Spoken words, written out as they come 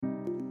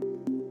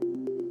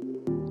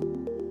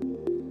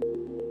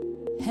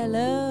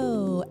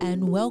Hello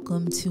and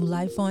welcome to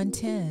Life on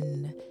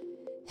 10.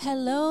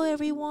 Hello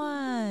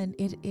everyone.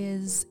 It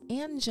is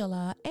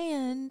Angela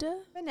and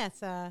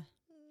Vanessa.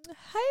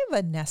 Hi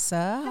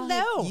Vanessa. Hello.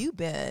 How have you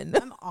been?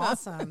 I'm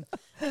awesome.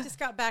 I just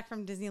got back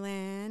from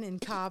Disneyland in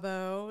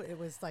Cabo. It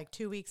was like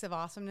 2 weeks of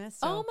awesomeness.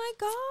 So Oh my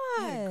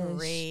I had a gosh.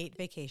 great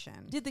vacation.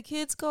 Did the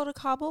kids go to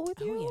Cabo with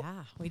you? Oh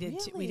yeah, we did.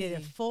 We did a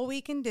Really? full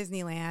week in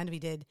Disneyland. We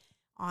did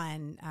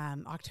on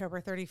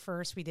October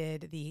 31st. We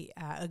did the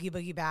Oogie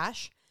Boogie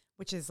Bash,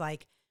 which is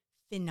like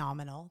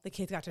phenomenal. The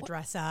kids got to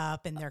dress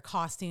up in their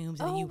costumes,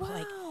 and then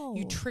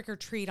you trick or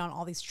treat on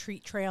all these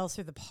treat trails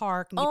through the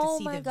park, and you get to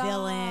see the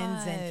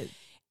villains, and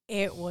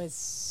it was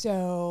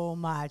so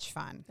much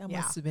fun. That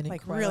must have been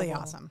like incredible. really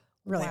awesome.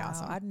 Really Wow,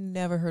 awesome. I'd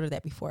never heard of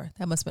that before.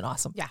 That must have been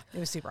awesome. Yeah, it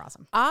was super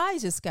awesome. I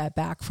just got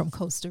back from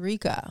Costa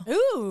Rica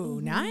Ooh,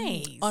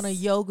 nice. on a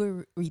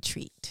yoga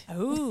retreat.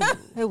 Ooh,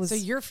 It was so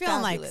you're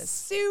feeling like fabulous.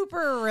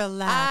 super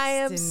relaxed. I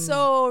am and-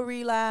 so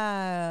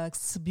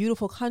relaxed.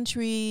 Beautiful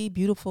country,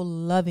 beautiful,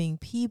 loving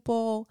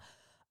people.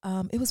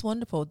 It was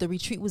wonderful. The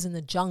retreat was in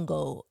the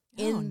jungle.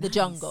 The nice.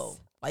 jungle.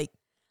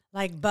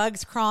 like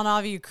bugs crawling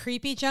off of you,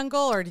 creepy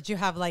jungle, or did you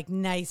have like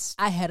nice?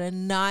 I had a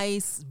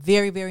nice,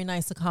 very, very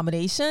nice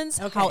accommodations.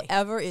 Okay.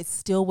 However, it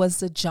still was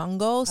the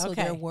jungle, so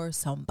Okay. there were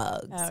some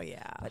bugs. Oh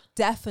yeah, But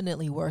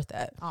definitely worth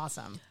it.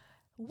 awesome.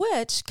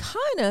 Which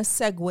kind of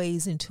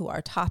segues into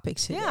our topic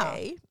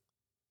today.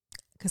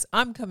 Because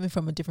I'm coming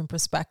from a different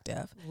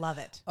perspective. Love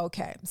it.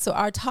 Okay, so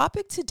our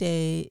topic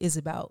today is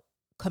about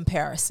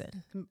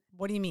comparison.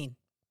 What do you mean?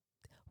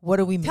 What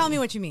do we mean? Tell me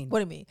what you mean. What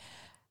do you mean?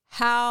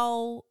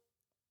 How,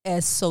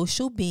 as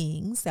social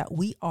beings that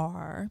we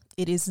are,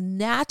 it is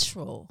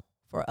natural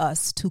for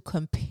us to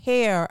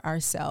compare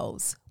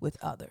ourselves with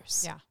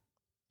others. Yeah.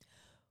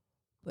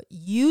 But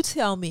you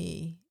tell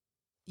me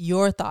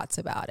your thoughts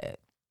about it.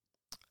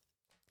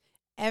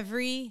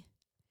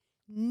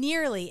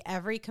 Nearly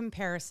every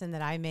comparison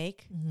that I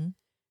make Mm-hmm.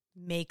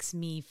 makes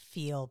me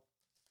feel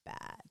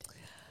bad.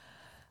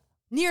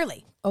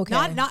 Nearly. Okay.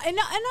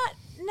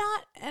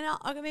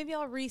 Okay, maybe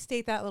I'll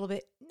restate that a little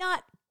bit.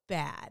 Not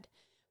bad,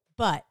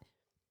 but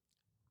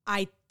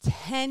I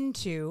tend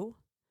to.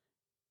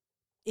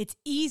 It's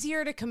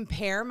easier to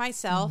compare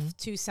myself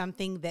to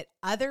something that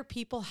other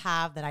people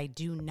have that I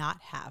do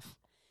not have.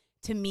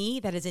 To me,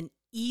 that is an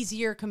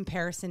easier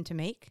comparison to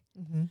make.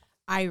 Mm-hmm.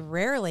 I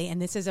rarely,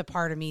 and this is a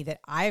part of me that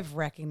I've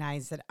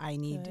recognized that I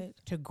need Good.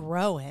 to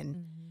grow in.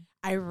 Mm-hmm.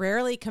 I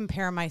rarely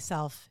compare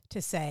myself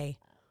to say,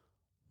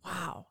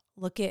 wow,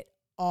 look at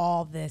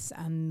all this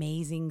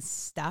amazing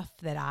stuff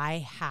that I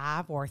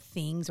have, or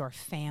things, or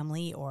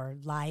family, or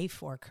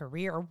life, or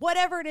career, or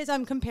whatever it is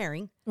I'm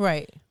comparing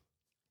Right.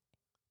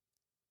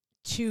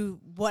 to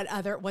what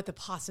the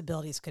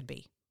possibilities could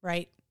be,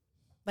 right?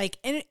 Like,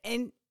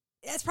 and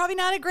that's probably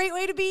not a great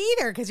way to be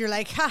either, because you're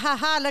like, ha ha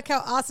ha, look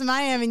how awesome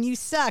I am and you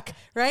suck,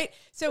 right?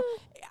 So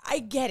I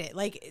get it.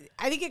 Like,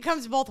 I think it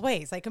comes both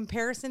ways. Like,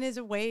 comparison is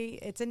a way,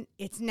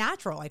 it's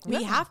natural. Like, we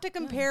Yeah, have to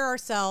compare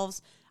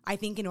ourselves, I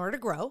think, in order to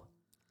grow.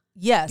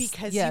 Yes.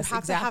 Because yes, you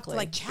have exactly. to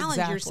like challenge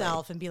Exactly.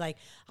 yourself and be like,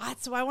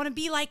 so I want to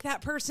be like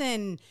that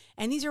person,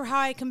 and these are how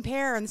I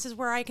compare, and this is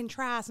where I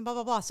contrast, and blah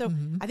blah blah. So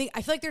I feel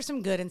like there's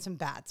some good and some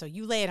bad. So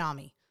you lay it on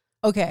me.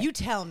 Okay. You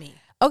tell me.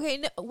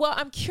 Okay. Well,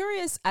 I'm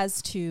curious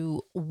as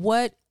to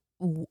where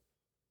do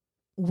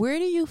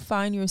you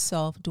find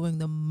yourself doing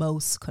the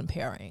most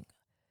comparing?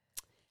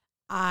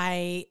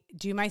 I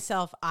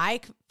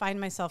find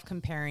myself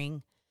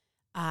comparing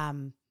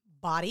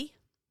body.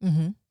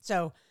 Mm-hmm.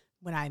 So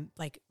when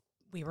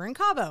we were in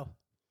Cabo,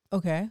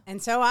 Okay.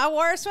 and so I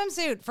wore a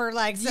swimsuit for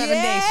like 7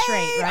 days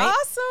straight, right?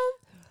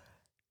 Awesome.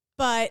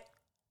 But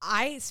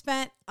I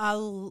spent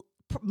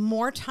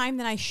more time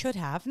than I should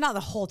have, not the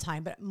whole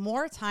time, but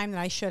more time than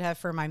I should have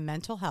for my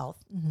mental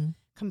health,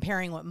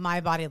 comparing what my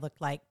body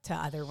looked like to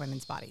other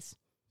women's bodies.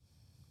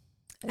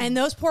 And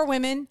those poor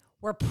women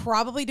were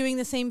probably doing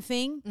the same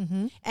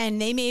thing,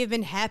 and they may have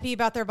been happy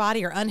about their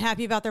body or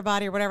unhappy about their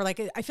body or whatever.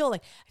 Like, I feel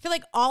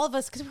like all of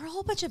us, because we're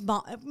all a bunch of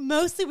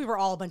mostly we were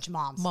all a bunch of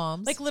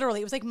moms. Like, literally,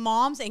 it was like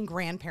moms and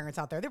grandparents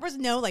out there. There was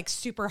no like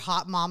super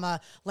hot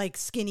mama, like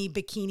skinny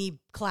bikini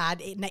clad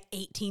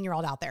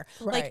 18-year-old out there.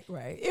 Right, like,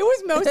 right. It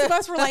was most of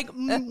us were like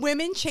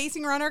women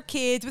chasing around our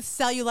kids with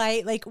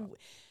cellulite. Like,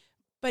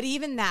 but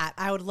even that,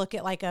 I would look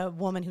at like a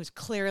woman who's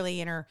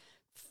clearly in her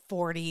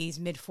 40s,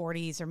 mid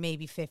 40s, or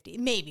maybe 50,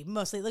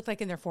 mostly it looked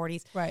like in their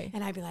 40s. Right.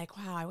 And I'd be like,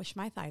 wow, I wish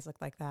my thighs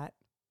looked like that.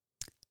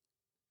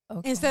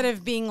 Okay. Instead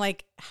of being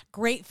like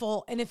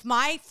grateful. And if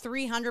my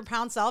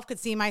 300-pound self could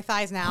see my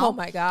thighs now, Oh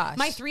my gosh.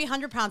 my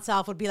 300-pound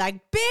self would be like,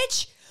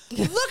 bitch,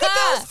 look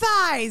at those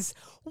thighs.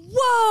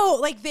 Whoa.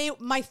 Like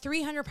my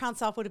 300-pound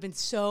self would have been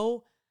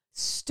so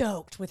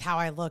stoked with how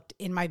I looked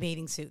in my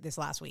bathing suit this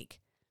last week.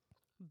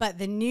 But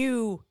the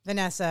new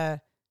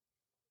Vanessa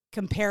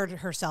compared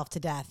herself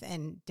to death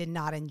and did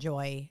not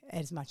enjoy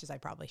as much as I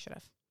probably should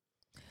have.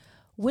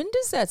 When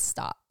does that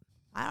stop?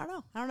 I don't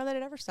know. I don't know that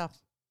it ever stops.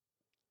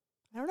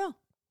 I don't know.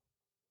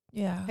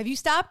 Yeah. Have you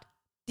stopped?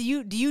 Do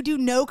you do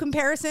no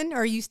comparison,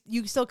 or you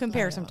still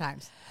compare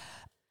sometimes?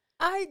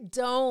 I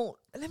don't.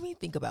 Let me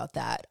think about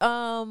that.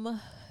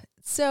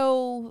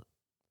 So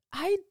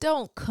I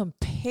don't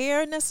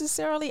compare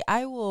necessarily.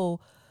 I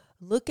will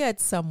look at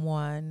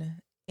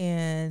someone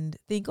and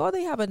think, oh,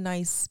 they have a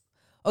nice,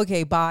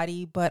 okay,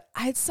 body, but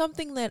it's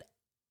something that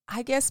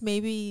I guess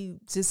maybe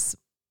just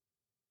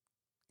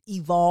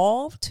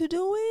evolved to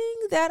doing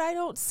that I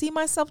don't see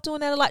myself doing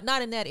that a lot,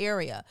 not in that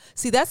area.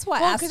 See, that's why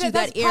I asked you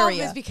that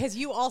area. Is because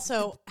you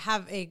also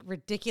have a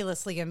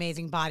ridiculously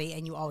amazing body,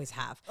 and you always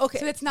have. Okay,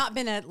 so it's not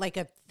been a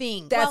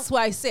thing. That's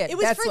why I said it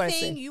was that's for a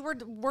thing. You were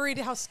worried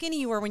how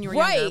skinny you were when you were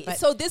right. younger. But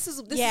so this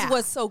is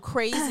what's so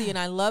crazy, and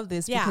I love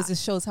this because it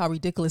shows how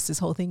ridiculous this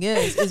whole thing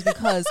is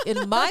because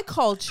in my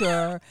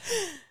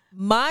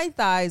my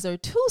thighs are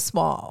too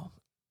small.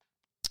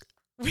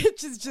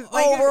 Which is just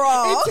like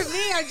overall. To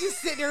me, I'm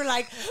just sitting here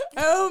like,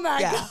 oh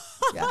my God.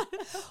 Yeah.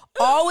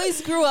 Always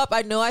grew up.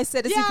 I know I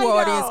said this before,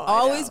 audience.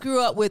 Always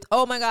grew up with,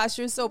 oh my gosh,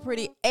 you're so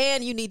pretty,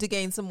 and you need to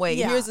gain some weight.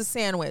 Here's a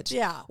sandwich.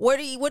 Yeah. What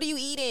are you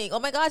eating? Oh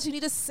my gosh, you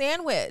need a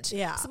sandwich.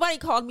 Yeah. Somebody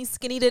called me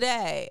skinny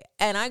today,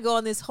 and I go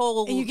on this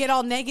whole. And you get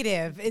all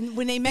negative, and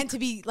when they meant to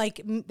be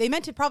they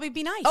meant to probably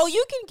be nice. Oh,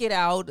 you can get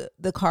out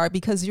the car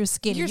because you're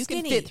skinny. You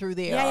skinny. Can fit through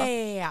there.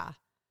 Yeah.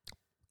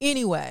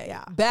 Anyway,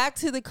 back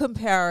to the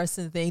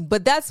comparison thing.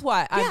 But that's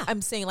why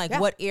I'm saying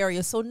what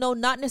area. So no,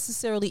 not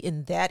necessarily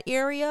in that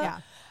area. Yeah.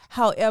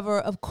 However,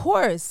 of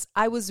course,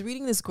 I was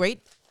reading this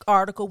great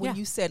article when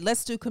you said,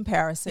 let's do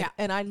comparison. Yeah.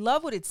 And I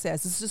love what it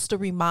says. It's just a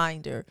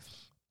reminder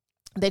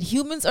that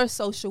humans are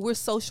social. We're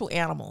social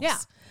animals. Yeah.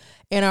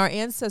 And our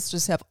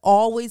ancestors have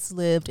always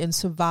lived and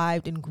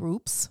survived in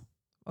groups.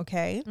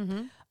 Okay.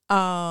 Mm-hmm.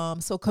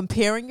 So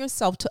comparing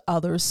yourself to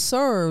others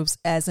serves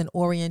as an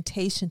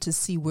orientation to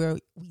see where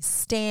we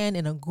stand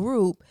in a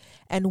group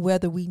and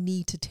whether we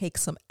need to take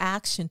some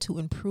action to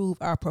improve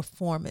our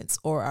performance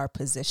or our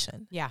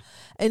position. Yeah.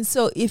 And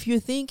so if you're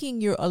thinking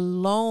you're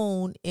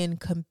alone in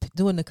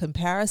doing the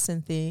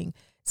comparison thing,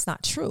 it's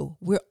not true.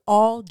 We're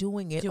all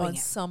doing it on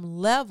some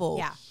level.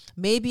 Yeah.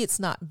 Maybe it's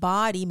not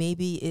body,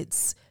 maybe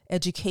it's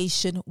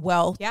education,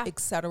 wealth,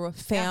 etc.,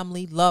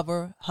 family,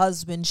 lover,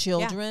 husband,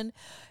 children.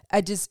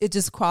 It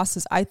just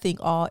crosses, I think,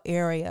 all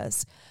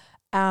areas.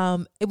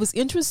 It was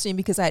interesting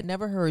because I had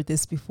never heard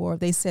this before.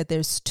 They said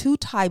there's two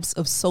types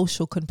of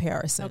social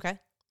comparison. Okay.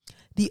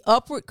 The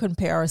upward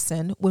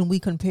comparison, when we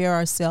compare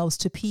ourselves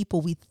to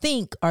people we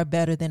think are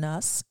better than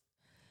us,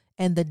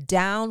 and the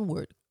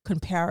downward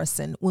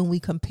comparison, when we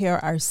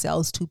compare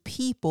ourselves to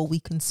people we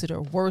consider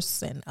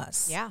worse than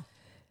us. Yeah.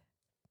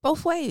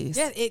 Both ways.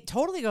 Yeah, it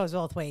totally goes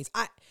both ways.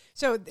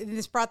 So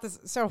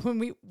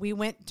when we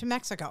went to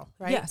Mexico,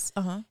 right? Yes.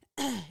 Uh-huh.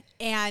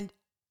 And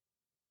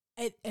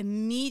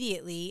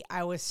immediately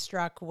I was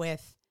struck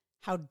with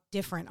how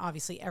different,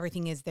 obviously,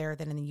 everything is there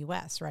than in the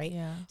U.S., right?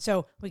 Yeah.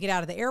 So we get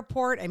out of the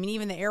airport. I mean,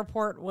 even the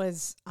airport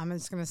was, I'm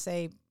just going to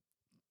say,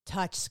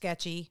 touch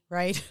sketchy,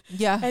 right?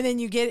 Yeah. And then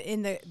you get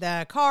in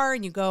the car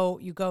and you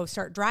go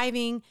start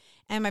driving.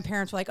 And my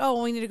parents were like, oh,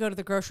 well, we need to go to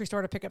the grocery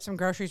store to pick up some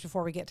groceries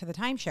before we get to the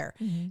timeshare.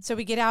 Mm-hmm. So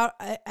we get out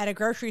at a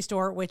grocery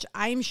store, which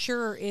I'm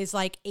sure is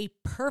like a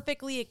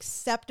perfectly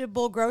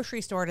acceptable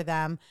grocery store to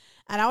them.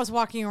 And I was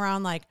walking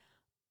around like,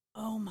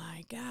 oh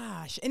my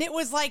gosh. And it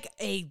was like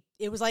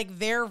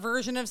their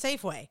version of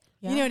Safeway.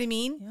 Yeah. You know what I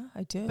mean? Yeah,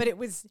 I do. But it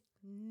was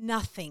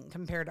nothing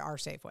compared to our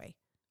Safeway.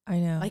 I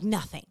know. Like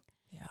nothing.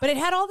 Yeah. But it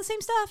had all the same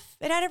stuff.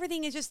 It had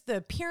everything. It's just the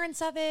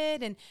appearance of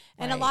it and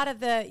a lot of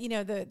the,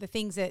 the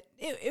things that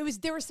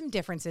there were some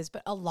differences,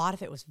 but a lot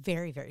of it was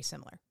very, very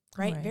similar,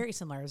 right? Very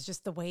similar. It was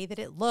just the way that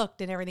it looked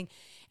and everything.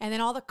 And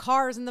then all the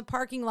cars in the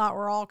parking lot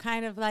were all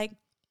kind of like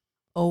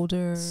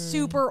older,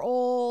 super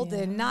old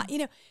and not,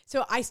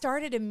 so I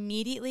started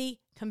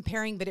immediately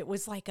comparing, but it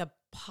was like a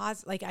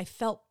pause. Like I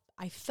felt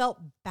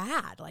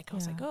bad. Like I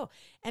was like, oh,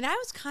 and I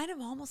was kind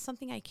of almost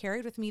something I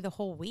carried with me the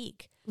whole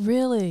week.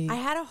 Really? I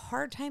had a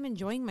hard time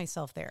enjoying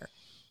myself there.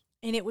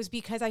 And it was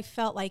because I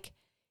felt like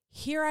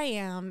here I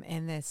am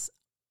in this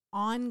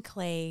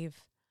enclave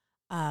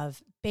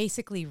of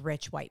basically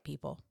rich white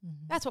people.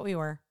 Mm-hmm. That's what we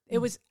were. Mm-hmm. It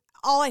was,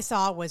 all I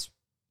saw was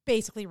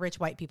basically rich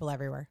white people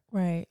everywhere.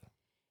 Right.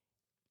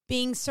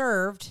 Being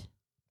served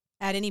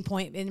at any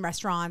point in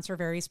restaurants or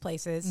various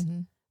places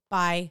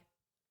by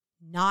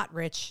not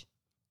rich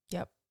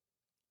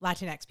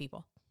Latinx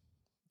people.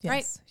 Yes.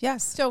 Right?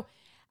 Yes. So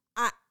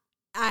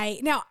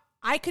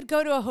I could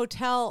go to a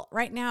hotel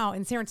right now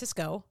in San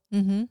Francisco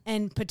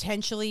and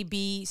potentially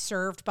be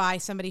served by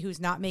somebody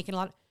who's not making a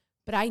lot,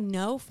 but I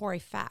know for a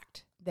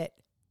fact that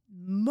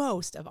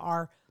most of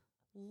our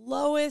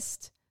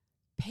lowest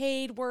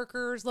paid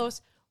workers,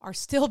 are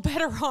still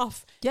better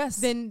off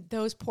than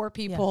those poor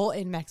people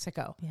in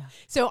Mexico. Yeah.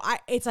 So I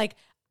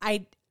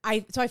had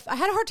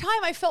a hard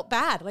time. I felt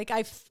bad. Like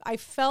I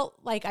felt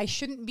like I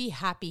shouldn't be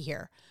happy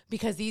here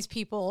because these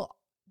people,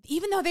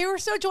 even though they were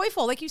so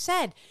joyful, like you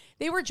said,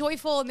 they were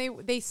joyful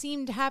and they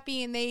seemed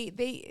happy and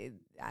they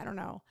I don't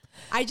know.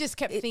 I just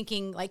kept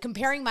thinking, like,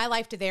 comparing my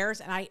life to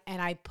theirs, and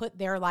I put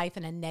their life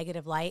in a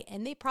negative light,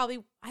 and they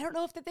probably, I don't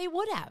know if that they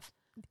would have.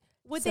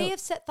 Would they have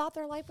thought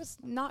their life was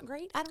not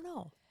great? I don't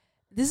know.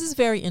 This is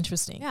very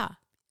interesting. Yeah.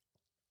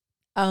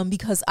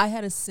 because I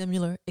had a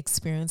similar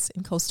experience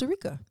in Costa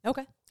Rica.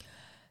 Okay.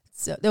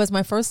 So that was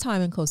my first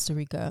time in Costa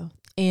Rica.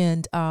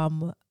 And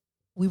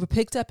we were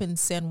picked up in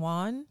San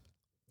Juan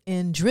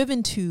and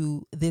driven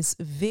to this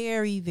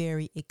very,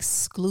 very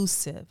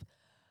exclusive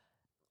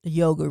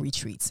yoga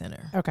retreat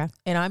center. Okay.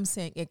 And I'm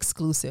saying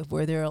exclusive,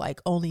 where there are like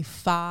only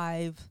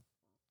 5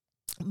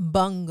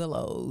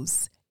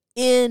 bungalows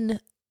in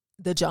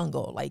the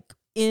jungle. Like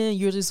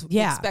you're just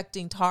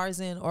expecting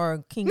Tarzan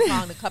or King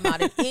Kong to come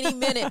out at any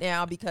minute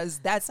now, because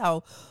that's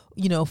how,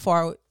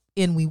 far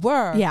in we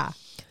were. Yeah.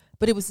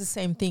 But it was the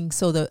same thing.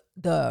 So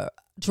the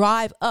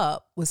drive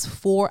up was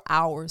 4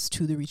 hours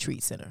to the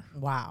retreat center.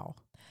 Wow.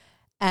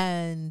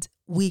 And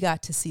we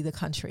got to see the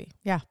country.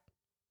 Yeah.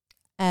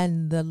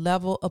 And the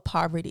level of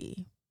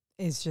poverty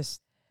is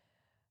just.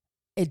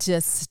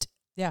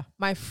 Yeah.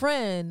 My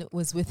friend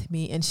was with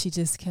me and she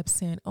just kept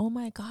saying, oh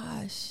my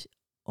gosh,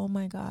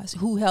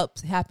 who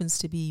happens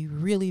to be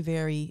really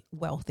very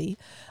wealthy.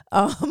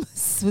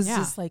 Was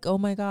just like, oh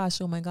my gosh.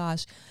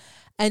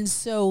 And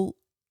so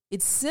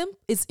it's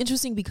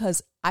interesting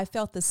because I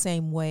felt the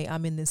same way.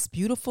 I'm in this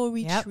beautiful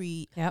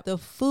retreat. Yep. The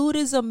food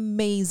is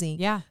amazing.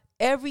 Yeah.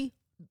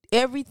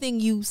 Everything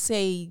you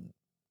say,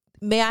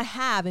 may I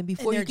have? And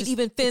before you can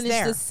even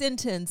finish the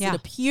sentence, it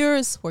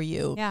appears for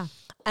you. Yeah.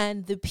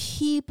 And the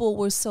people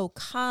were so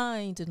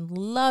kind and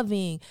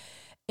loving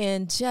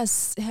and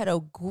just had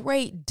a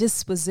great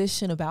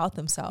disposition about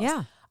themselves.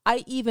 Yeah.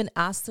 I even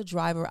asked the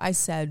driver, I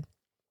said,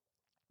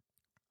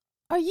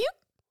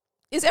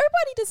 is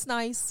everybody this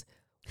nice?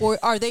 Or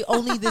are they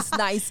only this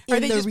nice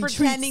in the retreat center? Are they just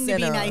pretending to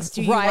be nice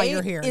to you while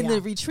you're here? In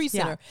the retreat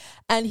center.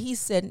 And he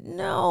said,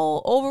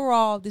 no,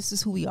 overall, this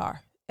is who we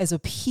are. As a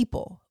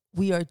people,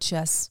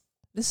 this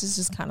is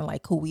just kind of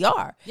like who we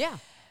are. Yeah.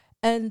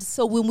 And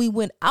so when we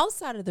went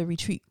outside of the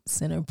retreat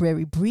center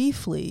very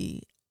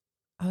briefly,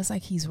 I was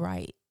like, he's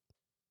right.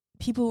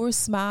 People were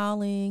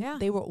smiling. Yeah.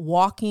 They were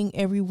walking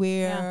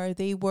everywhere. Yeah.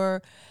 They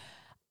were,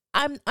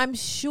 I'm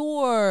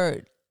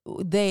sure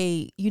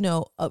they,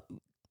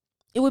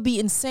 it would be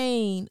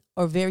insane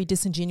or very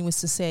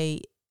disingenuous to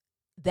say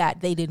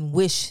that they didn't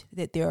wish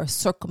that their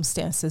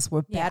circumstances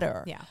were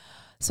better. Yeah.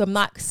 So I'm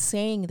not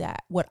saying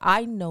that. What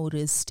I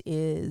noticed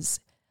is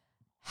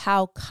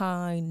how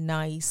kind,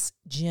 nice,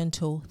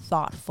 gentle,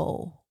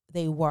 thoughtful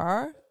they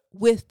were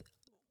with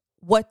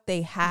what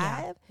they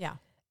have. Yeah.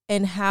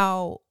 And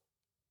how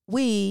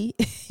we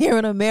here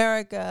in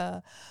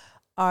America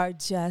are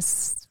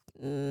just,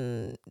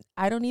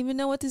 I don't even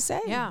know what to say.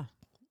 Yeah.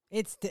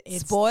 It's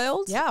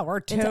spoiled. Yeah, we're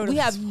totally. We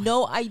have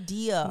no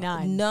idea.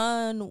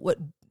 None. What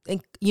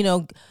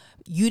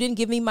you didn't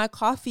give me my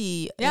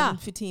coffee in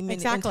 15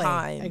 minutes in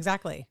time.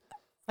 Exactly.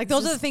 Like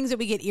those are the things that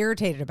we get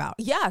irritated about.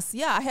 Yes.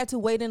 Yeah. I had to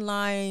wait in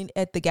line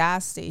at the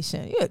gas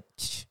station.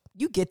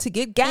 You get to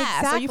get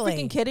gas. Exactly. Are you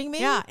freaking kidding me?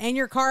 Yeah. And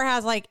your car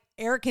has like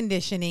air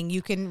conditioning.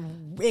 It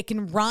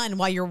can run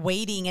while you're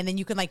waiting, and then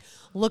you can like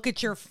look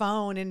at your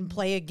phone and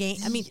play a game.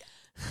 I mean,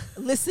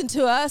 listen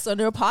to us on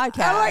their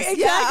podcast. Oh, right,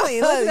 exactly.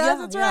 Yeah.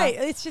 That's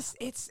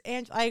right.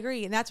 And I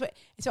agree. And that's what,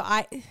 so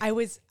I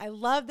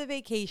love the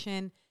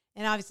vacation,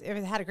 and obviously I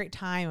had a great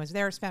time. I was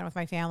there, spent it with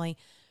my family,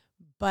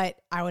 but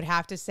I would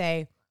have to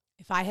say,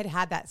 if I had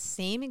had that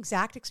same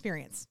exact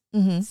experience,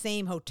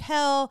 same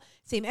hotel,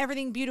 same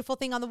everything, beautiful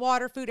thing on the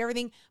water, food,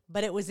 everything,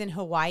 but it was in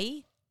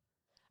Hawaii,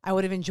 I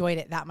would have enjoyed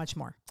it that much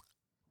more,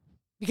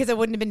 because I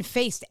wouldn't have been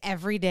faced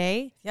every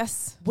day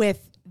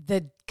with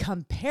the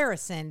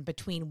comparison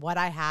between what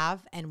I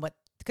have and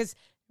because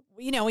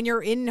when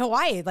you're in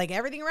Hawaii, like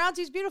everything around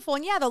you is beautiful.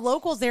 And the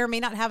locals there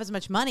may not have as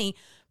much money,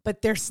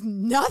 but there's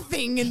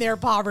nothing in their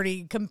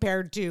poverty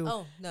compared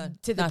to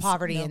the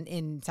poverty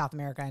in South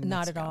America. And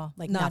not Mexico. At all.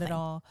 Like not nothing. at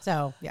all.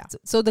 So, yeah.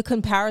 So the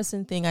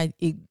comparison thing,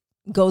 it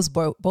goes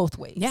both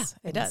ways. Yeah,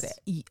 it does.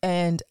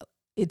 And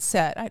it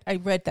said, I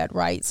read that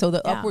right. So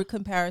the upward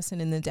comparison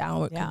and the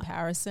downward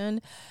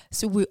comparison.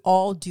 So we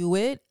all do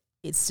it.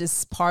 It's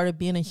just part of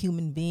being a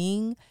human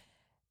being.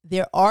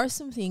 There are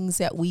some things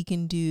that we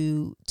can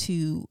do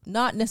to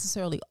not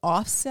necessarily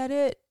offset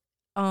it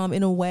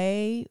in a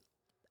way,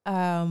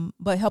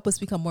 but help us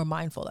become more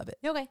mindful of it.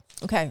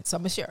 Okay. So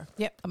I'm going to share.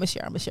 Yep. I'm going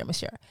to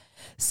share.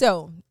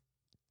 So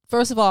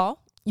first of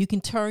all, you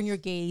can turn your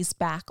gaze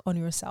back on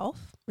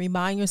yourself.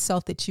 Remind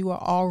yourself that you are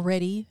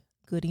already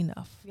good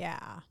enough.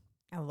 Yeah.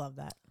 I love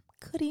that.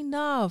 Good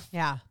enough.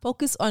 Yeah.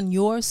 Focus on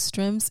your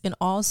strengths and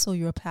also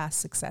your past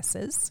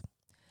successes.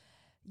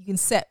 You can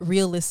set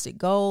realistic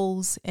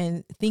goals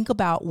and think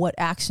about what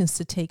actions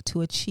to take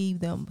to achieve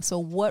them. So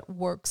what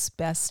works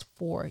best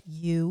for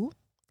you?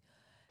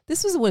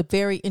 This was a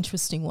very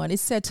interesting one. It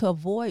said to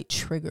avoid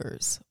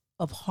triggers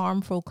of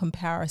harmful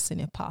comparison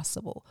if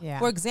possible. Yeah.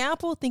 For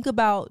example, think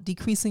about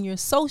decreasing your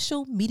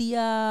social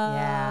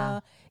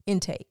media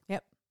intake.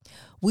 Yep.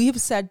 We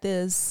have said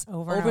this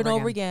over and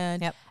over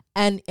again. Yep.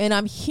 And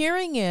I'm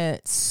hearing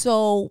it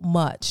so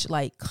much,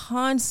 like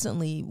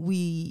constantly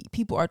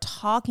people are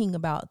talking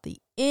about the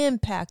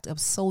impact of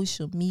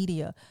social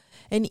media.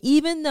 And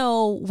even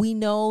though we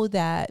know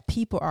that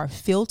people are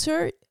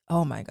filtered,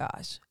 oh my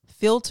gosh,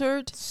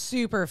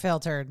 super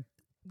filtered.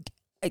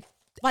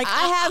 Like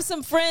I have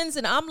some friends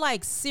and I'm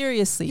like,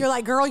 seriously. You're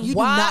like, girl, you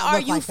why do not are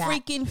look you like that.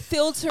 freaking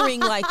filtering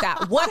like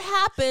that? What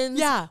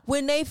happens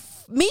when they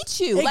meet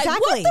you? Exactly.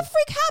 Like what the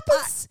freak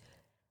happens?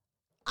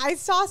 I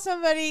saw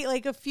somebody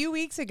like a few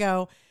weeks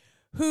ago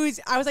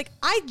I was like,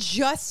 I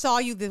just saw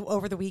you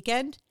over the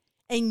weekend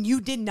and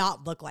you did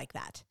not look like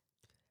that.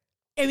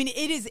 I mean,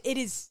 it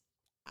is,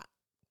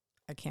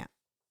 I can't.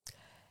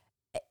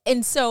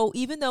 And so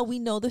even though we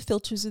know the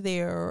filters are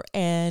there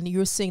and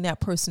you're seeing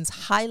that person's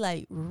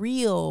highlight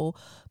reel,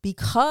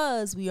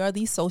 because we are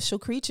these social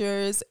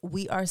creatures,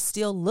 we are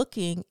still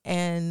looking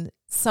and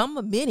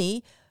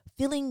many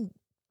feeling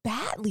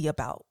badly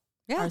about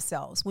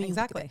ourselves. When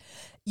exactly.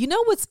 You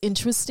know what's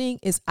interesting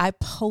is I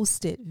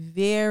posted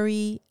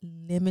very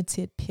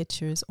limited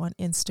pictures on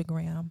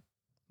Instagram.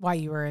 While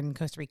you were in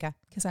Costa Rica?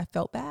 Because I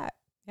felt bad.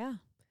 Yeah.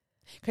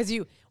 Because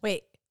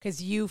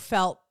you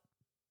felt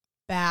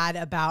bad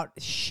about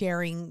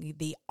sharing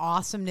the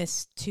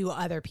awesomeness to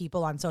other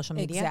people on social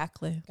media.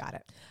 Exactly. Got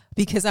it.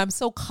 Because I'm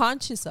so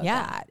conscious of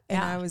that.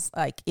 And I was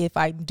like, if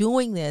I'm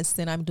doing this,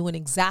 then I'm doing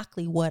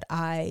exactly what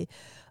I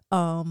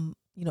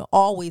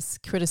always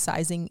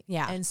criticizing.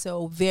 Yeah. And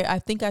so I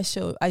think I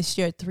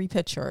shared 3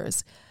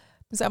 pictures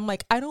because I'm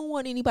like, I don't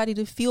want anybody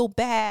to feel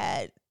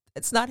bad.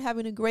 It's not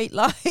having a great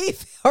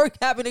life or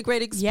having a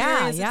great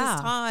experience at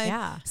this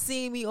time.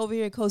 Seeing me over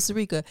here in Costa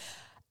Rica.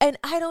 And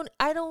I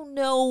don't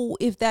know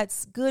if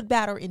that's good,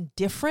 bad, or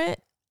indifferent.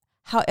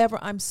 However,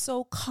 I'm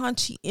so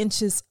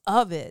conscientious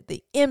of it,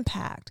 the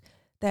impact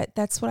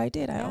that's what I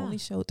did. I only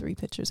showed 3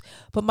 pictures.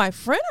 But my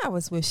friend I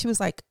was with, she was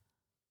like,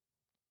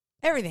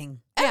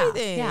 everything.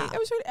 Yeah. I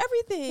was showing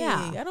everything.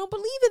 Yeah. I don't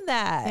believe in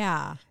that.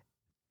 Yeah.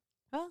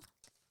 Well,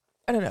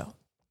 I don't know.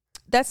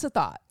 That's the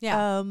thought.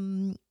 Yeah.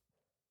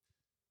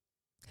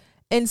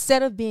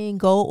 Instead of being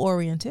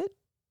goal-oriented,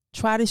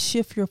 try to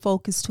shift your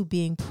focus to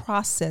being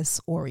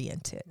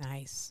process-oriented.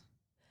 Nice.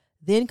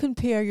 Then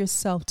compare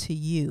yourself to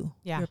your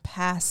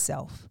past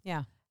self.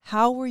 Yeah.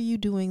 How were you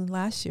doing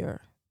last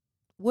year?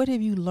 What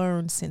have you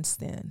learned since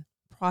then?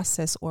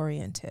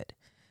 Process-oriented.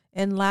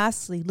 And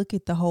lastly, look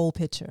at the whole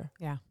picture.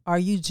 Yeah. Are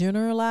you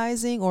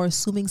generalizing or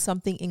assuming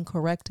something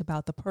incorrect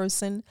about the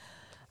person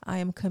I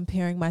am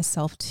comparing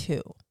myself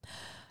to?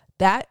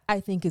 That I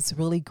think is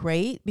really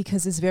great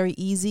because it's very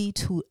easy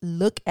to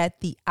look at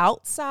the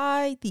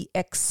outside, the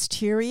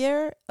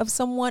exterior of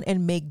someone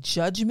and make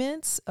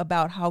judgments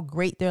about how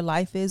great their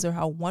life is or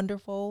how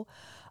wonderful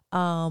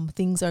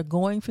things are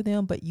going for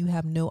them, but you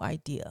have no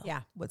idea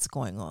what's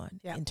going on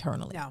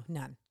internally. No,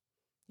 none.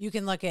 You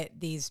can look at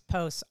these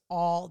posts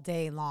all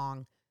day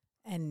long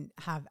and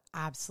have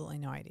absolutely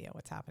no idea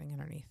what's happening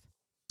underneath.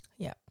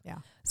 Yeah. Yeah.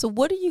 So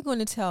what are you going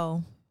to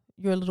tell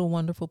your little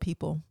wonderful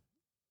people?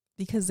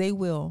 Because they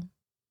will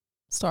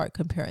start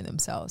comparing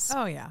themselves.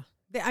 Oh, yeah.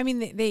 They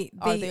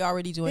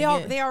already doing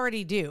it? They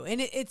already do. And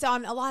it's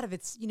on a lot of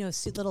it's,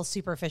 little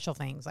superficial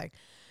things like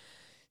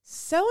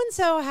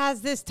so-and-so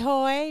has this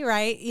toy,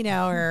 right?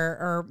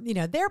 Or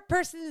their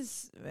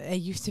person's,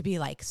 it used to be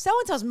like,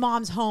 so-and-so's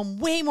mom's home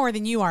way more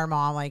than you are,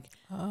 mom. Like,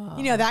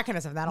 that kind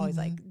of stuff. That always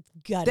like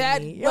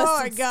gutted me. Oh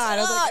my God.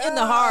 I was like, in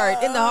the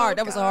heart.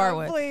 That was a hard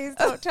one. Please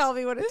don't tell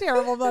me what a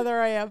terrible mother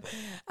I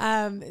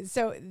am.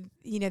 So,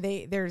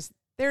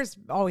 there's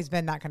always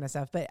been that kind of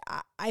stuff, but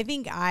I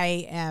think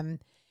I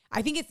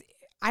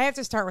have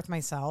to start with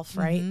myself,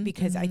 right?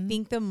 Because I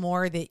think the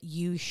more that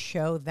you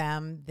show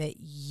them that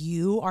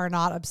you are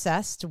not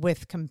obsessed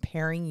with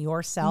comparing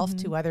yourself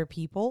to other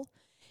people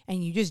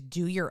and you just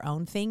do your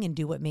own thing and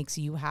do what makes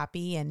you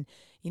happy. And,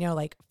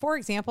 like, for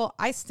example,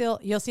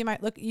 you see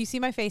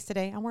my face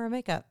today. I'm wearing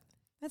makeup.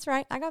 That's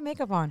right. I got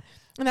makeup on.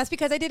 And that's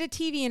because I did a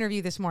TV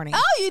interview this morning.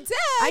 Oh, you did?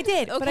 I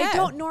did. Okay. But I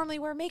don't normally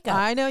wear makeup.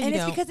 I know you don't.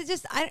 And it's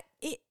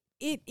because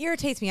it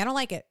irritates me. I don't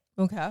like it.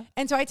 Okay.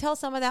 And so I tell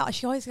some of that.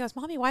 She always goes,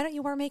 Mommy, why don't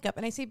you wear makeup?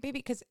 And I say, baby,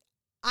 because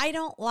I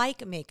don't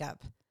like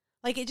makeup.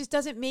 Like, it just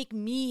doesn't make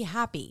me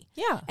happy.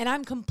 Yeah. And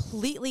I'm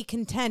completely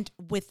content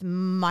with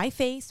my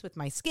face, with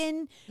my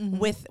skin,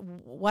 with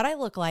what I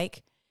look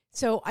like.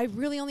 So I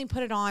really only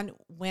put it on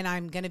when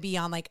I'm going to be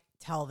on like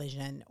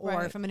television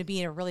or if I'm going to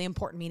be in a really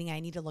important meeting, I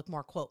need to look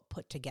more, quote,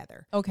 put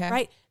together. Okay.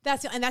 Right.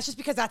 That's just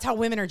because that's how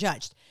women are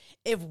judged.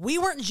 If we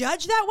weren't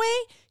judged that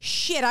way,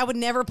 shit, I would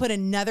never put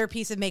another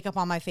piece of makeup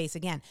on my face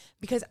again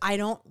because I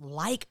don't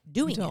like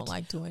doing it. You don't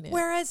like doing it.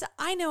 Whereas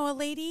I know a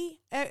lady,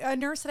 a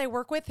nurse that I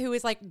work with who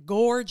is like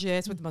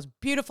gorgeous with the most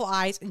beautiful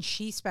eyes and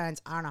she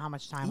spends, I don't know how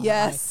much time on her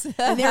eyes.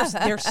 And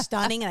they're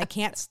stunning and I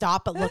can't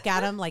stop but look at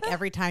them like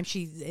every time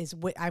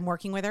I'm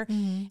working with her.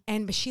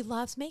 But she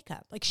loves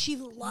makeup. Like she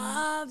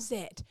loves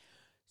it.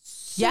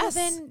 So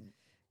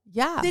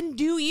then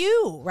do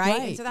you,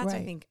 right? And so that's what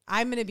I think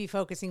I'm going to be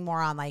focusing more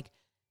on, like,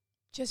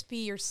 just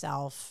be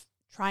yourself.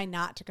 Try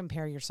not to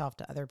compare yourself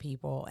to other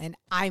people. And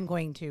I'm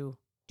going to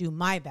do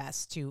my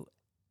best to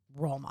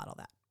role model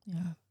that.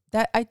 Yeah.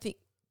 That I think,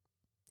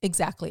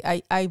 exactly.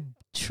 I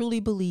truly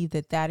believe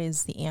that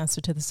is the answer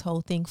to this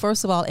whole thing.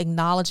 First of all,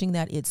 acknowledging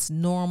that it's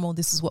normal.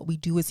 This is what we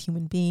do as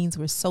human beings.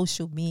 We're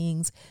social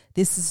beings.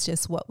 This is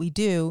just what we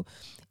do.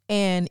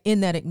 And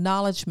in that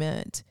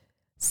acknowledgement,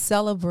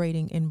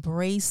 celebrating,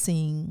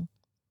 embracing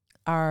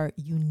our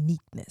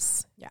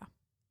uniqueness. Yeah.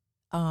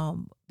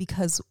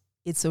 Because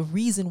it's a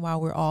reason why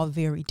we're all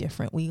very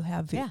different. We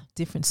have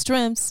different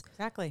strengths,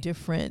 exactly,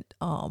 different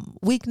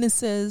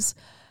weaknesses.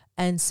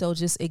 And so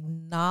just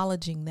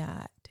acknowledging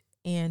that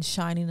and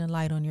shining a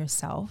light on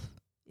yourself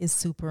is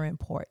super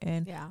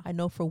important. Yeah. I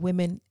know for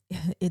women,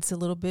 it's a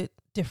little bit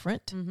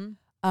different,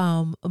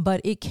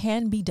 but it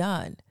can be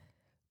done.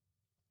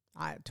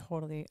 I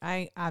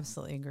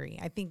absolutely agree.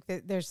 I think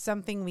that there's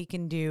something we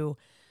can do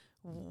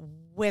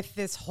with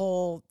this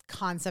whole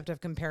concept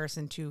of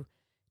comparison to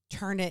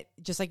turn it,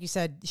 just like you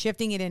said,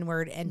 shifting it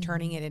inward and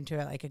turning it into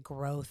like a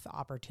growth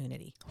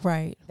opportunity.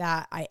 Right.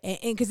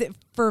 Because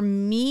for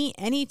me,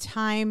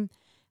 anytime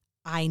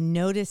I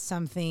notice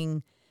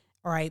something,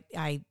 or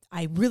I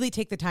really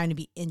take the time to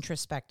be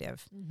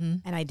introspective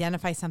and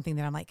identify something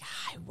that I'm like,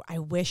 I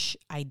wish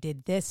I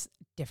did this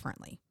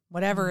differently,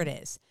 whatever it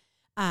is.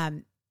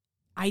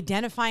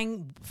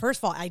 Identifying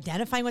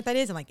what that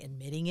is and like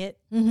admitting it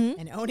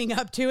and owning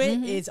up to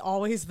it is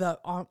always the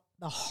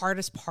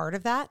hardest part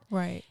of that.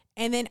 Right.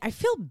 And then I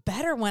feel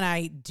better when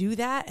I do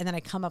that. And then I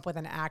come up with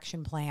an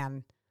action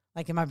plan,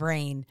 like in my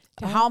brain,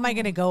 to how am I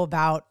going to go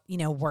about,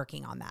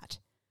 working on that?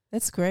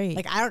 That's great.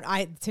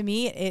 Like, to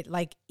me, it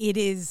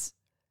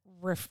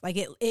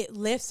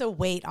lifts a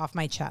weight off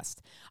my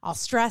chest. I'll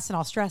stress and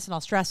I'll stress and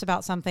I'll stress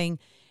about something.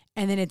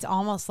 And then it's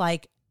almost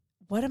like,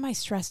 what am I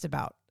stressed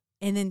about?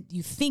 And then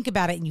you think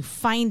about it and you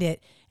find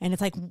it. And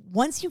it's like,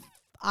 once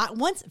I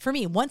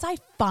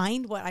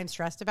find what I'm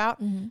stressed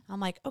about, I'm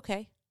like,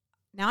 okay,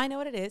 now I know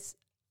what it is.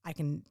 I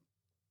can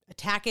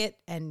attack it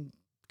and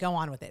go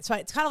on with it. So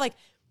it's kind of like,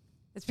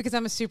 it's because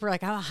I'm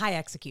I'm a high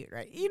execute,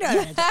 right? You know,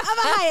 I'm a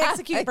high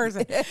execute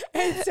person.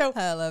 And so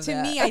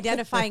to me,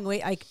 identifying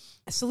like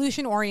a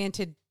solution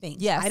oriented thing.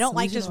 Yes. I don't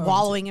like just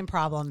wallowing in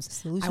problems.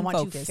 Solution I want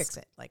focused. to fix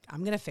it. Like,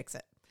 I'm going to fix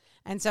it.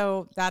 And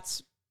so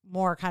that's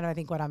more kind of, I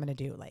think, what I'm going to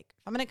do. Like,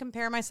 I'm going to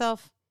compare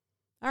myself.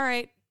 All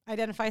right.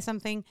 Identify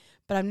something,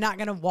 but I'm not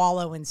going to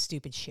wallow in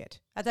stupid shit.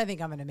 That's, I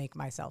think I'm going to make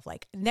myself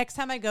like, next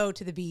time I go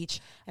to the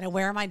beach and I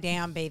wear my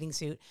damn bathing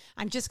suit,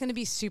 I'm just going to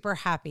be super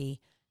happy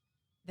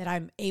that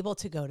I'm able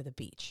to go to the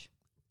beach.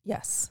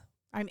 Yes.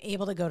 I'm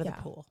able to go to the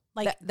pool.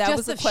 Like, that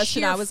was the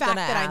question I was going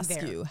to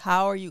ask you.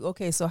 How are you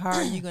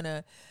going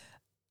to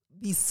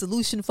be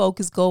solution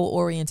focused, goal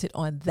oriented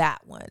on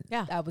that one?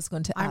 Yeah. I was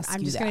going to ask you that.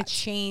 I'm just going to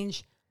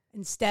change,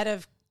 instead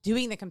of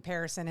doing the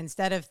comparison,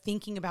 instead of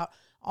thinking about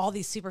all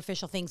these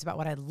superficial things about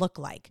what I look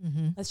like.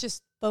 Let's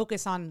just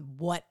focus on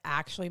what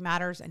actually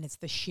matters. And it's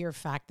the sheer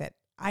fact that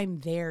I'm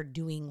there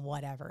doing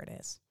whatever it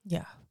is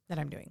that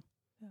I'm doing.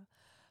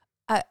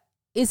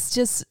 It's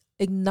just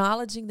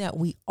acknowledging that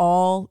we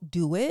all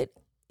do it.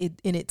 It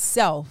in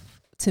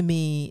itself, to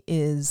me,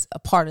 is a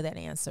part of that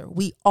answer.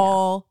 We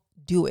all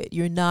do it.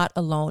 You're not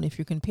alone. If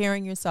you're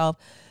comparing yourself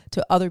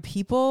to other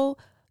people,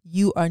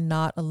 you are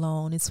not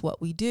alone. It's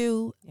what we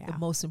do. The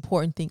most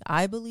important thing,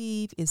 I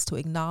believe, is to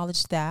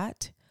acknowledge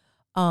that,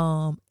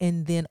 and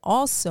then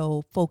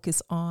also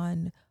focus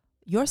on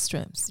your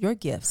strengths, your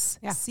gifts,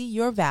 see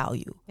your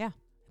value. Yeah.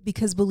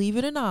 Because believe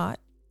it or not,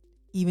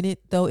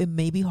 though it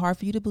may be hard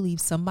for you to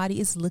believe, somebody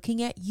is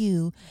looking at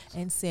you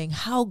and saying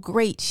how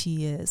great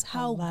she is,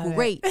 how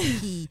great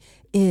he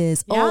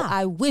is. Yeah. Oh,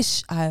 I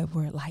wish I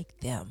were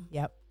like them.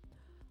 Yep.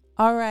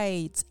 All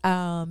right.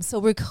 So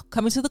we're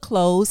coming to the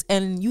close,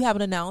 and you have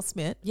an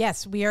announcement.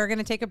 Yes, we are going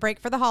to take a break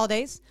for the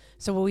holidays.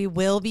 So we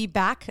will be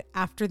back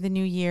after the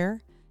new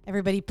year.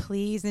 Everybody,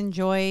 please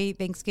enjoy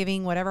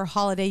Thanksgiving, whatever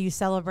holiday you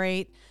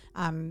celebrate.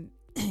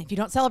 If you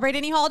don't celebrate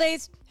any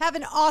holidays, have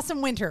an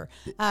awesome winter.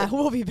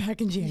 We'll be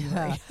back in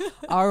January.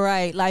 All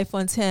right, Life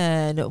on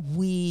 10.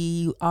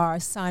 We are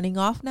signing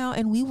off now,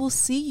 and we will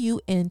see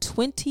you in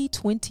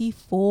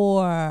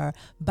 2024.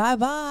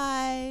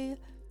 Bye-bye.